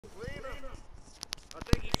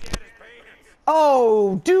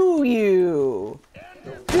Oh, do you?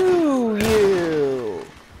 Do you?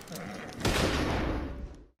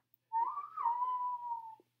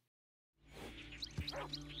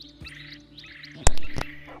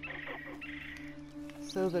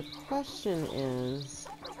 So the question is,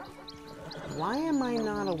 why am I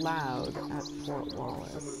not allowed at Fort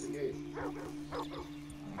Wallace?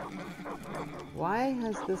 Why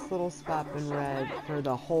has this little spot been red for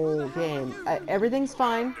the whole game? Everything's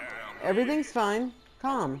fine. Everything's fine.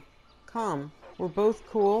 Calm. Calm. We're both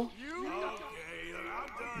cool.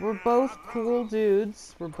 We're both cool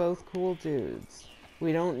dudes. We're both cool dudes.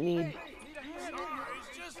 We don't need...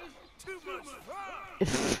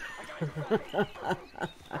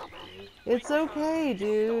 It's okay,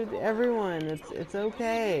 dude. Everyone, it's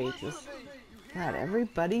okay. Just... God,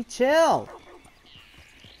 everybody chill.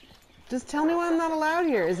 Just tell me why I'm not allowed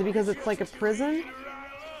here. Is it because it's like a prison?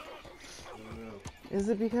 Is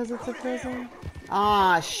it because it's a prison?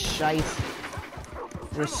 Ah, shite.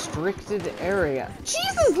 Restricted area.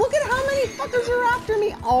 Jesus, look at how many fuckers are after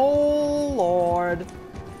me. Oh, Lord.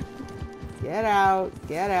 Get out,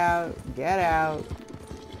 get out, get out.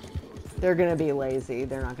 They're gonna be lazy.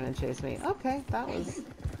 They're not gonna chase me. Okay, that was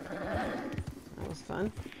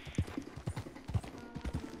fun.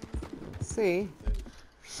 Let's see.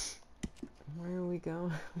 Where are we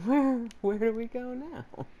going? Where do we go now?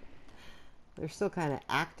 They're still kind of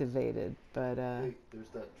activated, but Wait, there's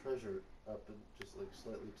that treasure up and just like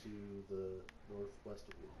slightly to the northwest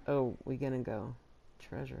of you. Oh, we gonna go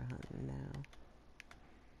treasure hunting now.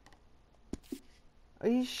 Are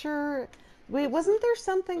you sure? Wait, wasn't there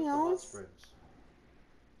something else?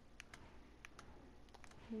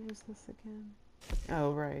 What was this again?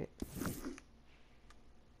 Oh, right.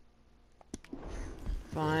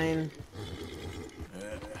 Fine.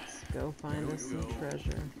 Let's go find us some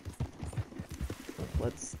treasure.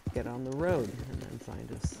 Let's get on the road and then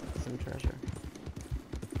find us some treasure.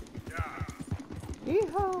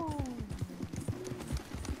 Yeehaw!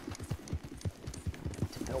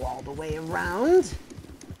 To go all the way around.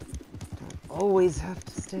 Don't always have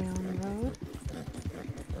to stay on the road.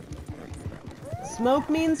 Smoke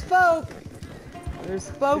means folk. There's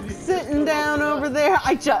folks sitting down over there.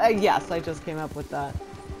 Yes, I just came up with that.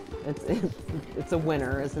 It's a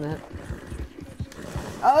winner, isn't it?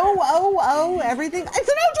 Oh, everything. It's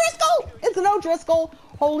an O'Driscoll! It's an O'Driscoll!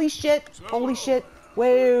 Holy shit. Holy shit.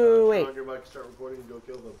 Wait. Turn on your mic, start recording, and go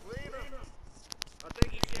kill them.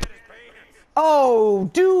 Oh,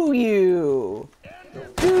 do you?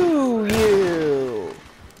 Do you?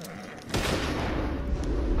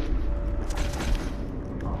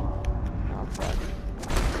 Oh, fuck.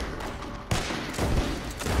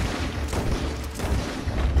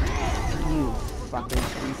 You fucking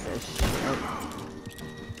piece of shit.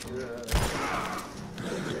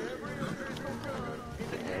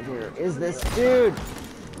 Where is this dude?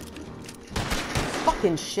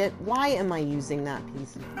 Fucking shit. Why am I using that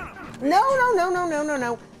piece? No.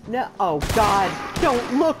 No. Oh, God.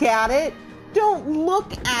 Don't look at it. Don't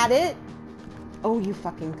look at it. Oh, you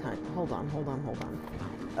fucking cunt. Hold on.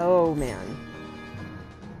 Oh, man.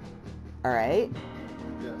 All right.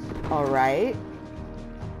 Yes. All right.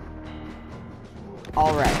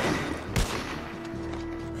 All right.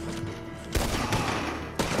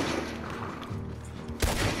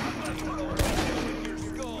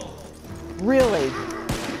 Really?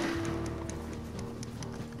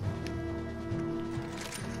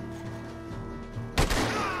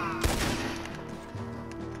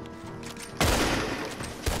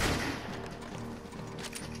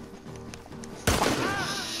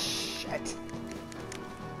 Shit.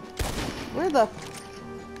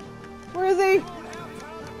 Where is he?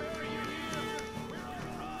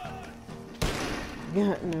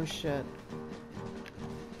 Yeah, no shit.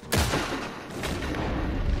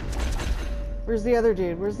 Where's the other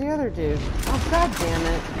dude? Where's the other dude? Oh, God damn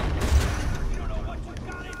it.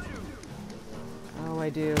 Oh, I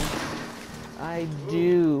do. I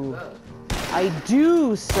do. I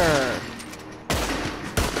do, sir.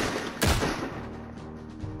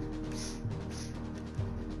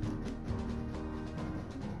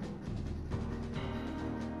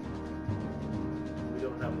 We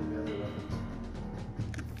don't have any other weapons.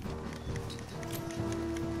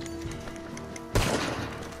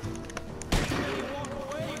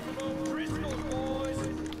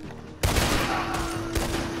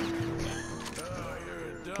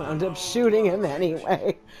 Wound up shooting him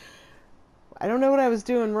anyway. I don't know what I was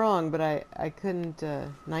doing wrong, but I couldn't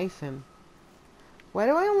knife him. Why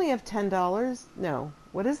do I only have $10? No.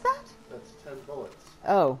 What is that? That's 10 bullets.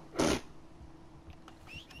 Oh.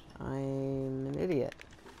 I'm an idiot.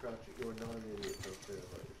 You're not an idiot, okay?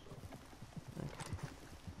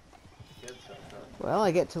 Well,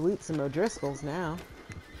 I get to loot some O'Driscolls now.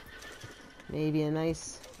 Maybe a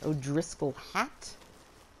nice O'Driscoll hat.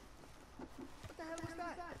 What the hell was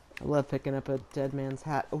that? I love picking up a dead man's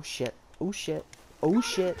hat. Oh shit. Oh shit. Oh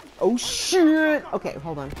shit. Oh shit. Okay,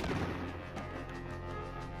 hold on.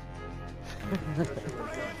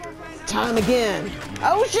 Time again.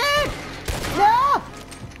 Oh shit! No!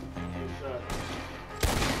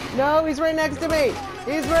 No, he's right next to me.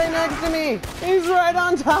 He's right next to me. He's right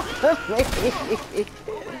on top of me.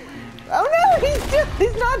 Oh no,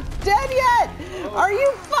 he's not dead yet. Are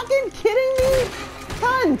you fucking kidding me?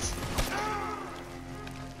 Cunt.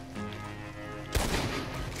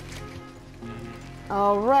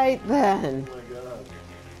 All right then. Oh my god.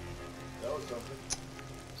 That was something.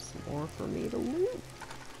 Some more for me to loot.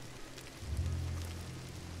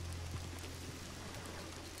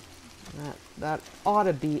 That ought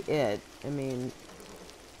to be it. I mean,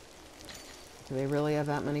 do they really have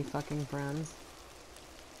that many fucking friends?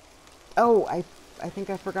 Oh, I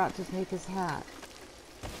think I forgot to take his hat.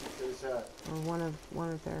 Get his hat. Or one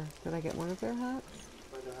of their. Did I get one of their hats?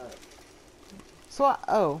 Find a hat.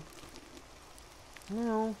 Oh.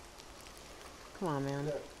 No. Come on, man.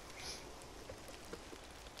 Yeah.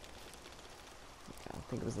 I don't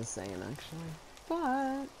think it was the same actually,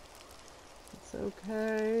 but it's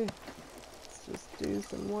okay. Let's just do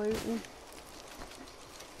some looting.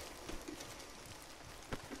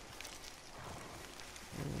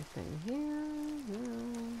 Anything here?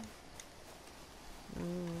 No.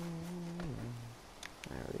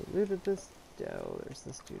 I already looted this. Oh, there's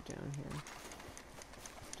this dude down here.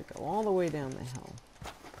 Have to go all the way down the hill.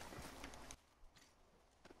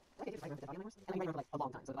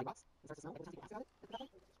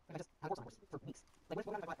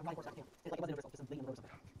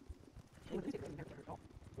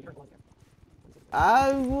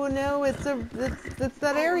 Oh no, it's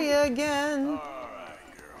that area again.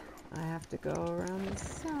 I have to go around the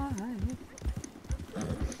side.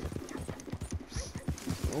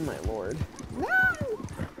 Oh my lord. No!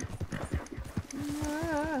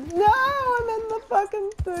 No, I'm in the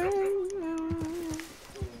fucking thing.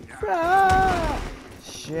 Ah!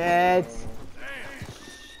 Shit.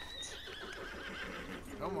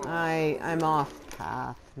 I'm off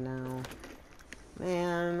path now.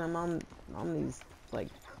 Man, I'm on these like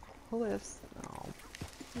cliffs. No.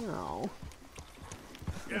 No.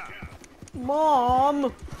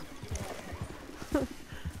 Mom!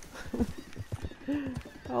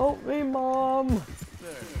 Help me, Mom!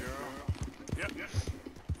 There, girl. Yep.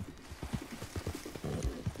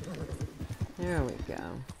 There we go.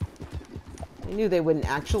 I knew they wouldn't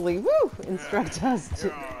actually, instruct us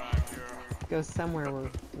to go somewhere we're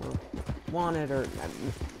wanted, or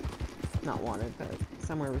not wanted, but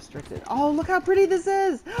somewhere restricted. Oh, look how pretty this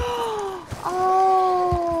is!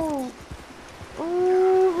 Oh! Ooh.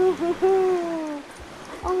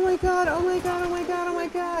 Oh my god, oh my god, oh my god, oh my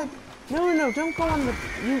god! No, don't go on the,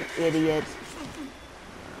 you idiot.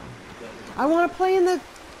 I want to play in the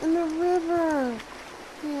river.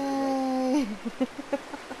 Yay.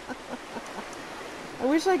 I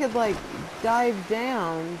wish I could like dive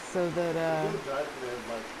down so that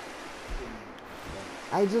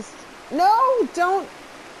I just, no, don't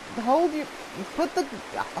hold the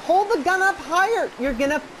gun up higher. You're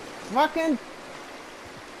gonna fucking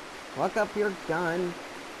fuck up your gun.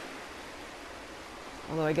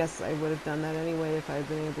 Although I guess I would have done that anyway if I had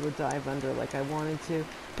been able to dive under like I wanted to.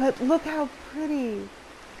 But look how pretty.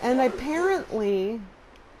 And apparently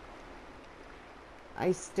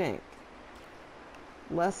I stink.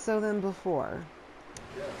 Less so than before.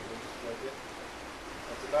 Yeah, like it.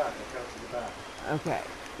 That's the back. That counts as the back. Okay,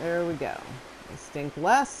 there we go. I stink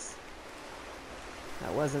less.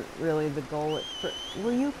 That wasn't really the goal at first.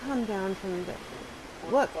 Will you come down from the...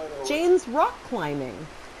 Look, Jane's rock climbing.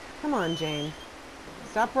 Come on, Jane.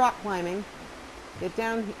 Stop rock climbing. Get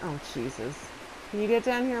down here. Oh, Jesus. Can you get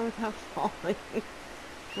down here without falling?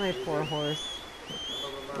 My poor horse.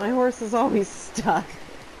 My horse is always stuck.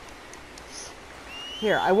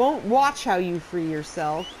 Here, I won't watch how you free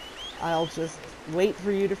yourself. I'll just wait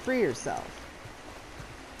for you to free yourself.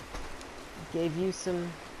 Gave you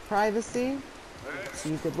some privacy, so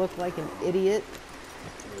you could look like an idiot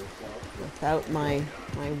without my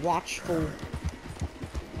watchful,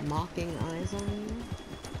 mocking eyes on you.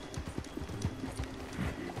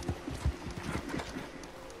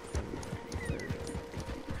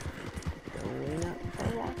 Going up the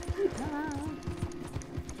rocky path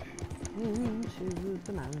into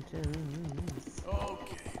the mountains.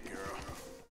 Okay.